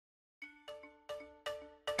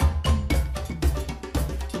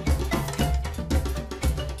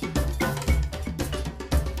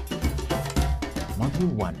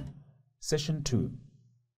Module 1, Session 2.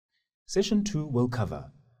 Session 2 will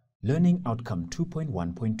cover Learning Outcome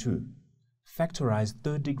 2.1.2, Factorize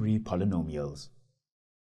third-degree polynomials.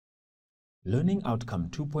 Learning Outcome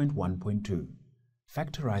 2.1.2,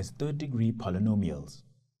 Factorize third-degree polynomials.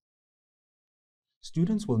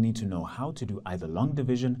 Students will need to know how to do either long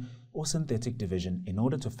division or synthetic division in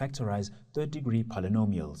order to factorize third-degree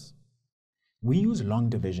polynomials. We use long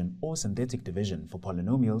division or synthetic division for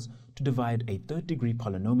polynomials to divide a third-degree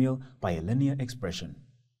polynomial by a linear expression.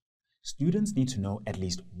 Students need to know at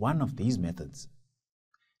least one of these methods.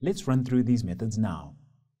 Let's run through these methods now.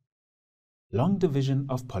 Long division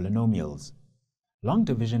of polynomials. Long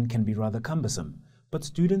division can be rather cumbersome, but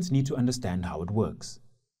students need to understand how it works.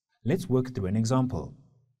 Let's work through an example.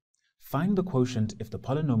 Find the quotient if the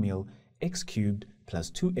polynomial x cubed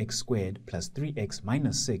plus 2x squared plus 3x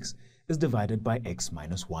minus 6 is divided by x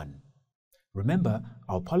minus 1. Remember,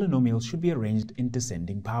 our polynomial should be arranged in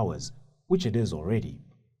descending powers, which it is already.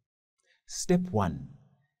 Step 1.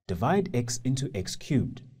 Divide x into x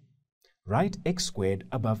cubed. Write x squared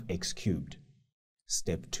above x cubed.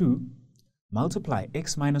 Step 2. Multiply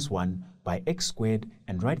x minus 1 by x squared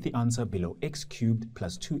and write the answer below x cubed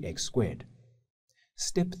plus 2x squared.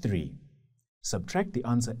 Step 3. Subtract the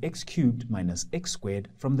answer x cubed minus x squared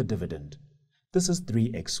from the dividend. This is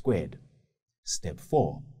 3x squared. Step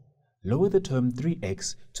 4. Lower the term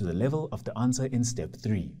 3x to the level of the answer in Step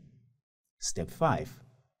 3. Step 5.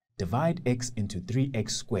 Divide x into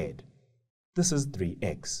 3x squared. This is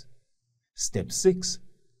 3x. Step 6.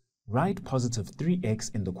 Write positive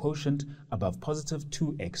 3x in the quotient above positive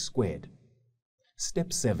 2x squared.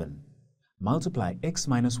 Step 7. Multiply x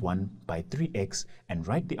minus 1 by 3x and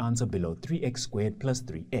write the answer below 3x squared plus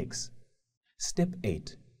 3x. Step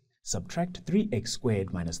 8. Subtract 3x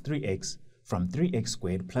squared minus 3x from 3x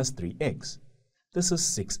squared plus 3x. This is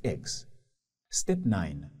 6x. Step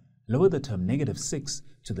 9. Lower the term negative 6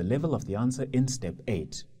 to the level of the answer in Step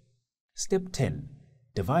 8. Step 10.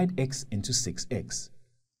 Divide x into 6x.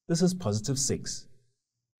 This is positive 6.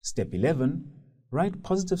 Step 11. Write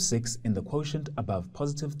positive 6 in the quotient above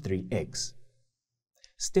positive 3x.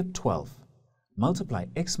 Step 12. Multiply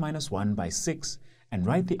x minus 1 by 6 and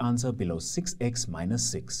write the answer below 6x minus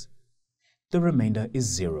 6. The remainder is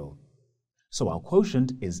 0. So our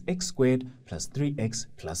quotient is x squared plus 3x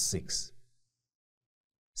plus 6.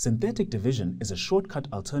 Synthetic division is a shortcut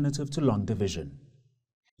alternative to long division.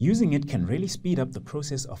 Using it can really speed up the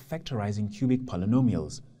process of factorizing cubic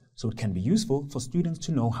polynomials, so it can be useful for students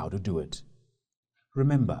to know how to do it.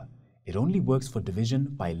 Remember, it only works for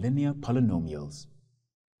division by linear polynomials.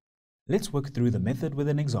 Let's work through the method with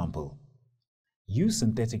an example. Use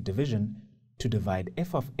synthetic division to divide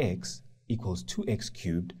f of x equals 2x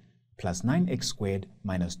cubed plus 9x squared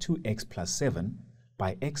minus 2x plus 7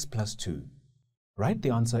 by x plus 2. Write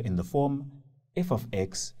the answer in the form f of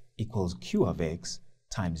x equals q of x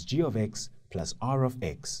times g of x plus r of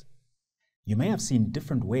x. You may have seen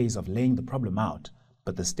different ways of laying the problem out,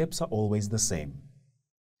 but the steps are always the same.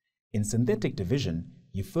 In synthetic division,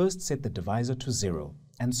 you first set the divisor to 0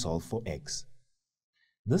 and solve for x.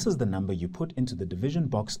 This is the number you put into the division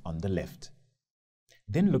box on the left.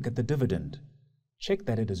 Then look at the dividend. Check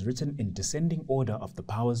that it is written in descending order of the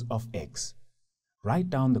powers of x. Write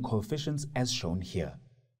down the coefficients as shown here.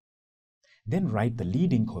 Then write the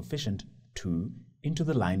leading coefficient, 2, into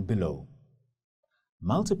the line below.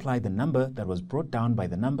 Multiply the number that was brought down by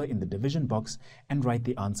the number in the division box and write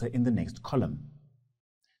the answer in the next column.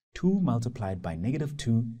 2 multiplied by negative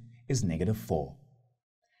 2 is negative 4.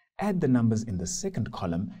 Add the numbers in the second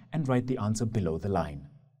column and write the answer below the line.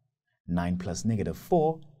 9 plus negative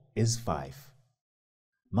 4 is 5.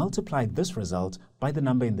 Multiply this result by the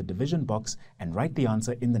number in the division box and write the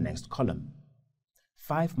answer in the next column.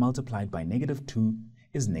 5 multiplied by negative 2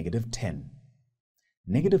 is negative 10.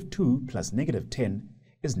 Negative 2 plus negative 10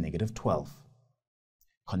 is negative 12.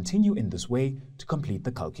 Continue in this way to complete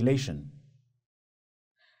the calculation.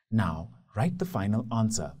 Now, write the final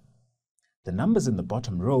answer. The numbers in the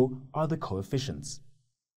bottom row are the coefficients.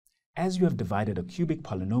 As you have divided a cubic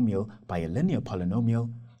polynomial by a linear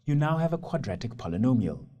polynomial, you now have a quadratic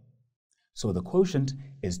polynomial. So the quotient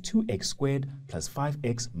is 2x squared plus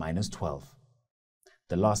 5x minus 12.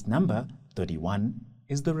 The last number, 31,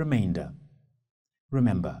 is the remainder.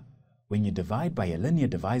 Remember, when you divide by a linear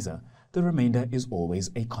divisor, the remainder is always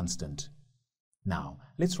a constant. Now,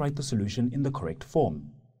 let's write the solution in the correct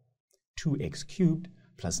form. 2x cubed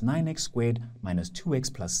plus 9x squared minus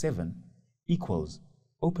 2x plus 7 equals,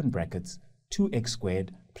 open brackets, 2x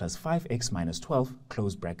squared plus 5x minus 12,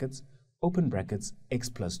 close brackets, open brackets, x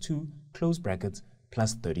plus 2, close brackets,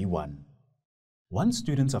 plus 31. Once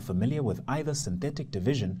students are familiar with either synthetic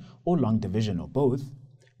division or long division or both,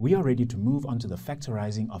 we are ready to move on to the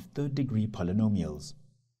factorizing of third-degree polynomials.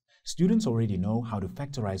 Students already know how to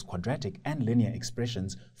factorize quadratic and linear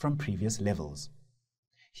expressions from previous levels.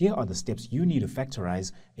 Here are the steps you need to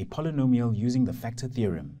factorize a polynomial using the factor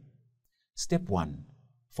theorem. Step 1.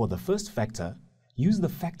 For the first factor, use the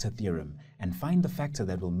factor theorem and find the factor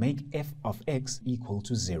that will make f of x equal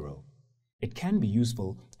to 0. It can be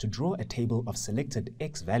useful to draw a table of selected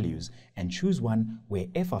x values and choose one where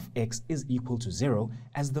f of x is equal to 0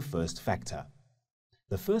 as the first factor.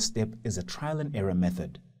 The first step is a trial and error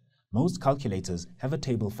method. Most calculators have a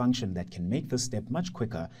table function that can make this step much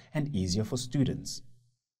quicker and easier for students.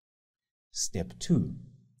 Step 2.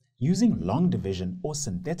 Using long division or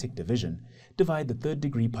synthetic division, divide the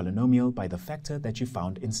third-degree polynomial by the factor that you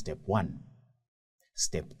found in step 1.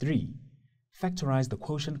 Step 3. Factorize the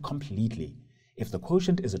quotient completely. If the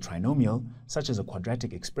quotient is a trinomial, such as a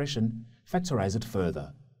quadratic expression, factorize it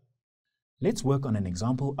further. Let's work on an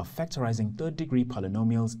example of factorizing third-degree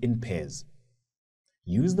polynomials in pairs.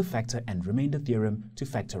 Use the factor and remainder theorem to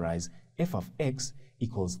factorize f of x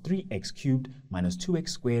equals 3x cubed minus 2x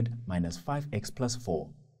squared minus 5x plus 4.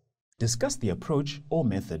 Discuss the approach or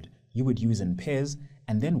method you would use in pairs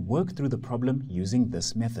and then work through the problem using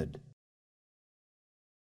this method.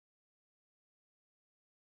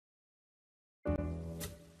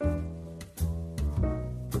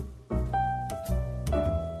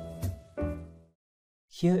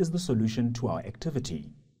 Here is the solution to our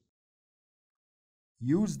activity.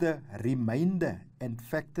 Use the remainder and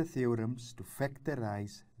factor theorems to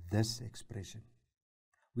factorize this expression.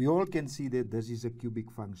 We all can see that this is a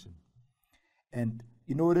cubic function. And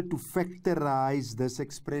in order to factorize this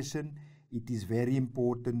expression, it is very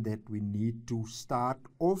important that we need to start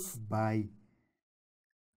off by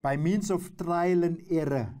means of trial and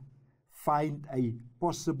error, find a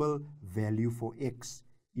possible value for x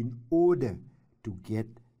in order to get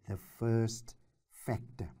the first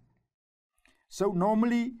factor. So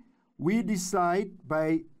normally we decide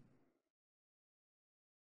by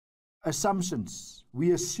assumptions.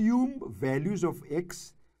 We assume values of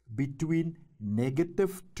x between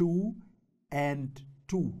 -2 and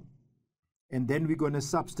 2. And then we're going to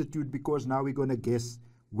substitute because now we're going to guess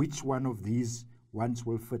which one of these ones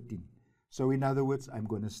will fit in. So in other words, I'm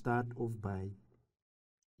going to start off by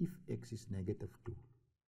if x is -2.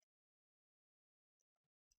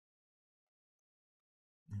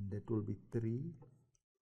 And that will be 3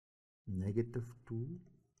 -2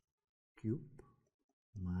 cube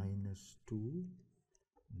minus 2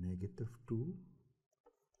 -2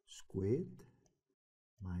 squared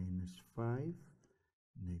minus 5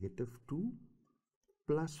 -2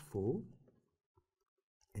 plus 4.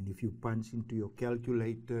 And if you punch into your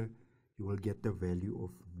calculator, you will get the value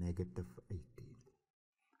of -18.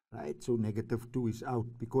 Right? So -2 is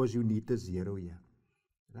out because you need a 0 here.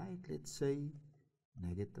 Right? Let's say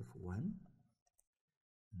 -1.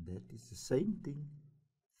 And that is the same thing.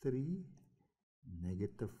 3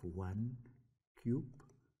 -1 cube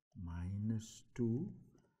minus 2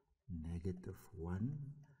 -1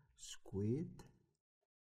 squared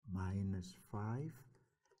minus 5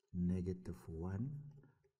 -1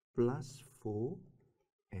 plus 4.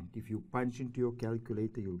 And if you punch into your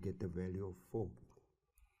calculator, you'll get the value of 4.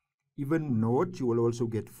 Even naught, you will also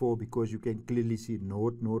get 4 because you can clearly see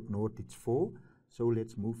naught, naught, naught, it's 4. So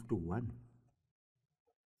let's move to 1.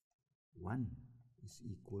 1 is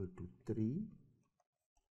equal to 3,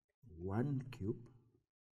 1 cube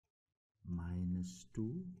minus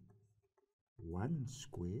 2, 1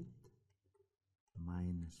 squared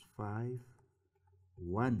minus 5,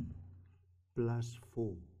 1 plus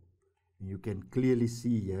 4. And you can clearly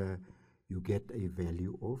see here you get a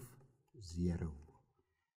value of 0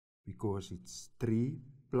 because it's 3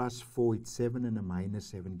 plus 4, it's 7, and a minus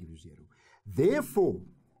 7 gives you 0. Therefore,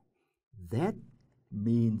 that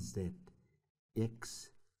means that x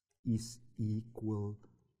is equal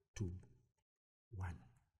to 1.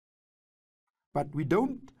 But we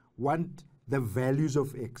don't want the values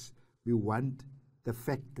of x. We want the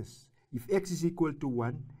factors. If x is equal to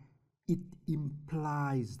 1, it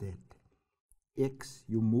implies that x,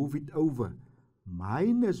 you move it over,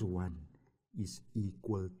 minus 1 is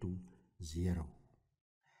equal to 0.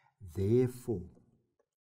 Therefore,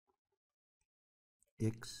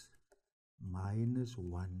 x minus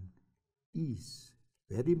 1 is,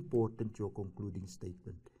 very important, your concluding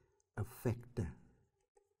statement, a factor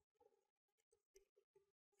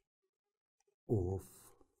of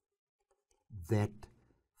that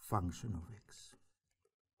function of x.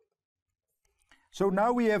 So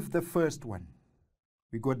now we have the first one.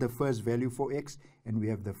 We got the first value for x and we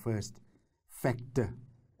have the first factor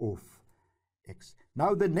of x.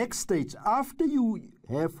 Now the next stage, after you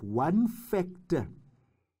have one factor,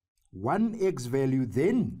 one x value,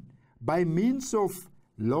 then by means of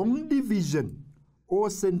long division or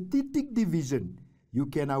synthetic division, you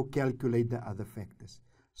can now calculate the other factors.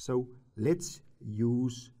 So let's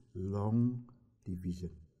use long division.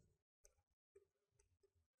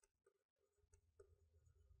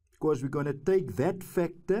 Because we're going to take that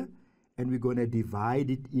factor and we're going to divide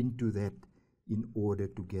it into that in order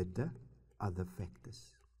to get the other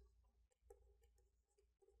factors.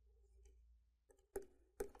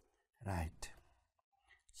 Right.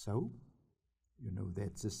 So, you know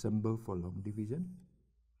that's a symbol for long division.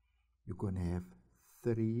 You're going to have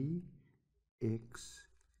 3x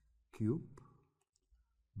cubed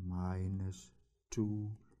minus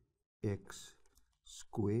 2x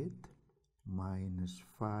squared minus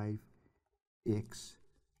 5x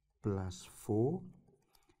plus 4,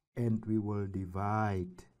 and we will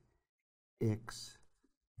divide x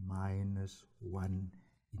minus 1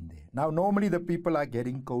 in there. Now normally the people are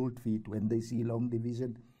getting cold feet when they see long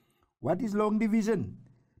division. What is long division?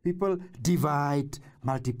 People divide,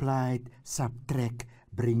 multiply, subtract,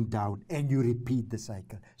 bring down, and you repeat the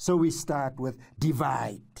cycle. So we start with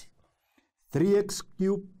divide. 3x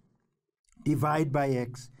cubed divided by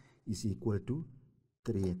x is equal to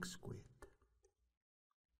 3x squared.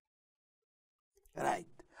 Right.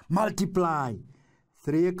 Multiply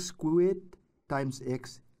 3x squared times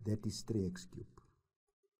x, that is 3x cubed.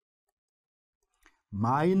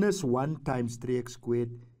 Minus 1 times 3x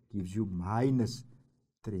squared gives you minus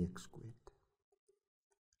 3x squared.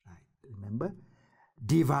 Right. Remember?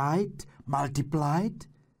 Divide, multiplied,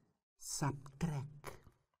 subtract.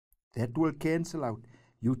 That will cancel out.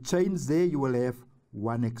 You change there, you will have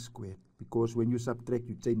 1x squared. Because when you subtract,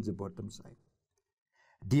 you change the bottom side.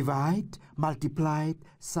 Divide, multiply,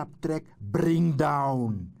 subtract, bring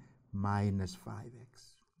down minus 5x.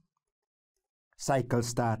 Cycle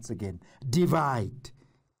starts again. Divide,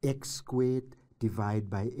 x squared, divide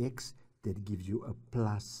by x, that gives you a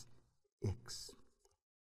plus x.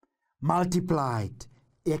 Multiplied,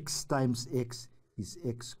 x times x is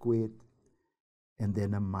x squared, and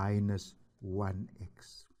then a minus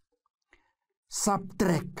 1x.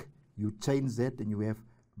 Subtract, you change that and you have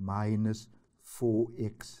minus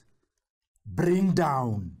 4x. Bring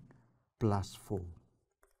down plus 4.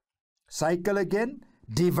 Cycle again.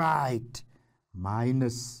 Divide,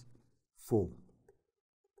 minus 4.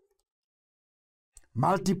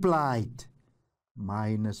 Multiplied,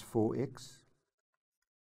 minus 4x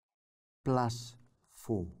plus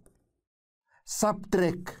 4.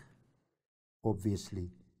 Subtract, obviously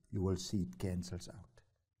you will see it cancels out.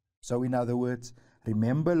 So in other words,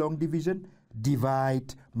 remember long division,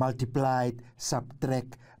 divide, multiply,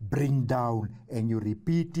 subtract, bring down, and you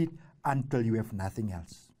repeat it until you have nothing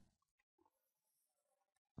else.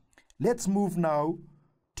 Let's move now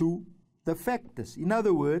to the factors. In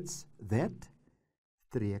other words, that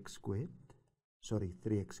 3x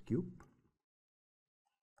cubed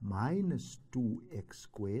minus 2x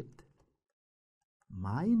squared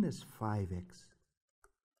minus 5x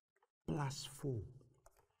plus 4.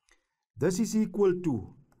 This is equal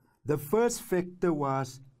to, the first factor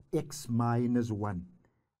was x minus 1.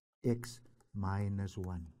 X minus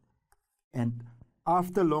 1. And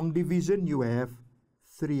after long division, you have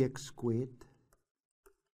 3x squared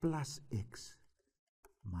plus x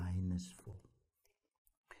minus 4.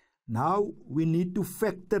 Now we need to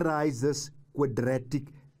factorize this quadratic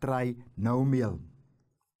trinomial.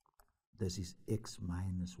 This is x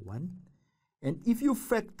minus 1. And if you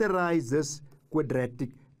factorize this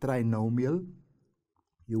quadratic trinomial,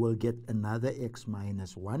 you will get another x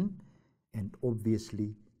minus 1 and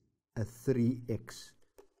obviously a 3x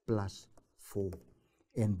plus 4.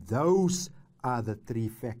 And those are the three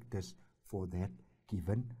factors for that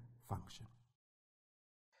given function.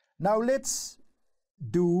 Now let's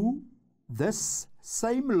do this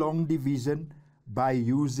same long division by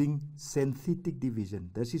using synthetic division.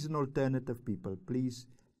 This is an alternative, people. Please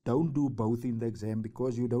don't do both in the exam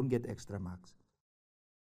because you don't get extra marks.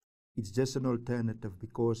 It's just an alternative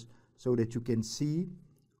because so that you can see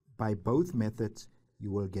by both methods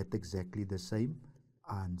you will get exactly the same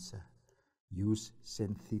answer. Use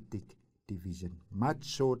synthetic division. Much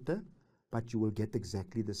shorter, but you will get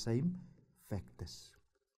exactly the same factors.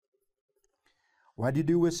 What do you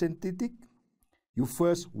do with synthetic? You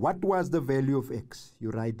first, what was the value of x? You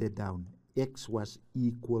write that down. X was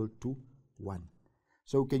equal to 1.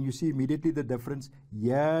 So can you see immediately the difference?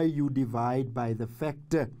 Here you divide by the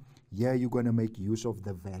factor. Here you're going to make use of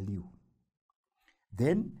the value.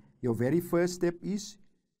 Then your very first step is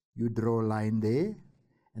you draw a line there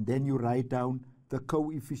and then you write down the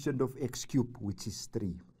coefficient of x cubed, which is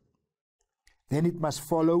 3. Then it must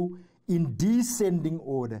follow in descending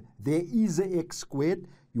order. There is a x squared,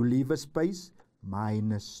 you leave a space,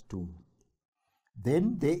 minus 2.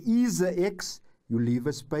 Then there is a x, you leave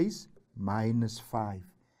a space, minus 5.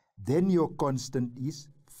 Then your constant is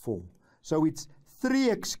 4. So it's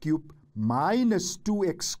 3x cubed minus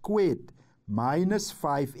 2x squared minus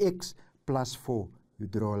 5x plus 4. You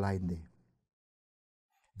draw a line there.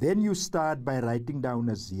 Then you start by writing down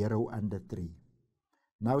a 0 under 3.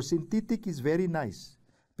 Now synthetic is very nice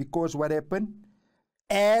because what happened?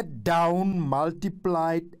 Add down,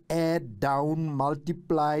 multiplied, add down,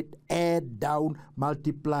 multiplied, add down,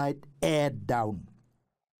 multiplied, add down.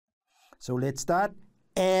 So let's start.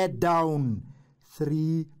 Add down.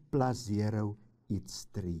 3 plus 0, it's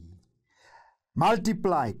 3.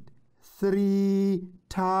 Multiplied. 3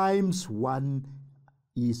 times 1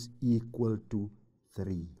 is equal to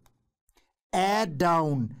 3. Add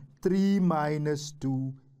down. 3 minus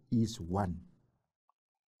 2 is 1.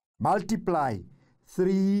 Multiply.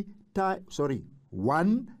 1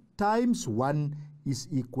 times 1 is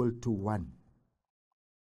equal to 1.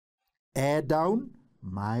 Add down,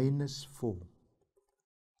 minus 4.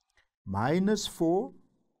 Minus 4,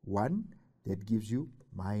 1, that gives you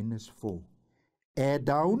minus 4. Add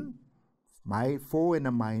down, 4 and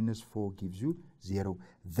a minus 4 gives you 0.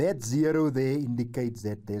 That 0 there indicates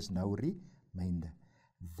that there's no remainder.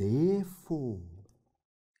 Therefore,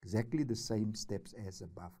 exactly the same steps as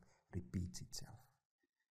above repeats itself.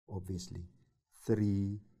 Obviously,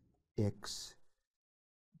 3x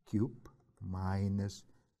cubed minus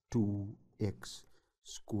 2x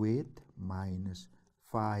squared minus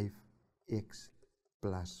 5x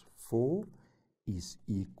plus 4 is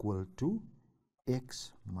equal to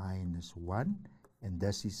x minus 1, and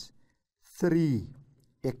this is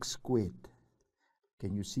 3x squared.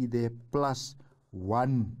 Can you see there? Plus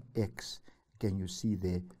 1x. Can you see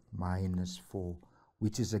there? Minus 4,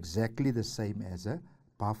 which is exactly the same as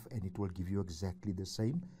above, and it will give you exactly the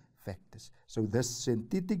same factors. So this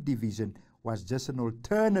synthetic division was just an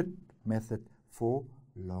alternate method for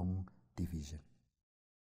long division.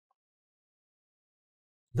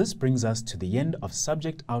 This brings us to the end of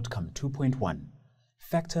Subject Outcome 2.1,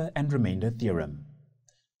 Factor and Remainder Theorem.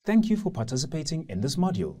 Thank you for participating in this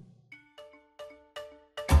module.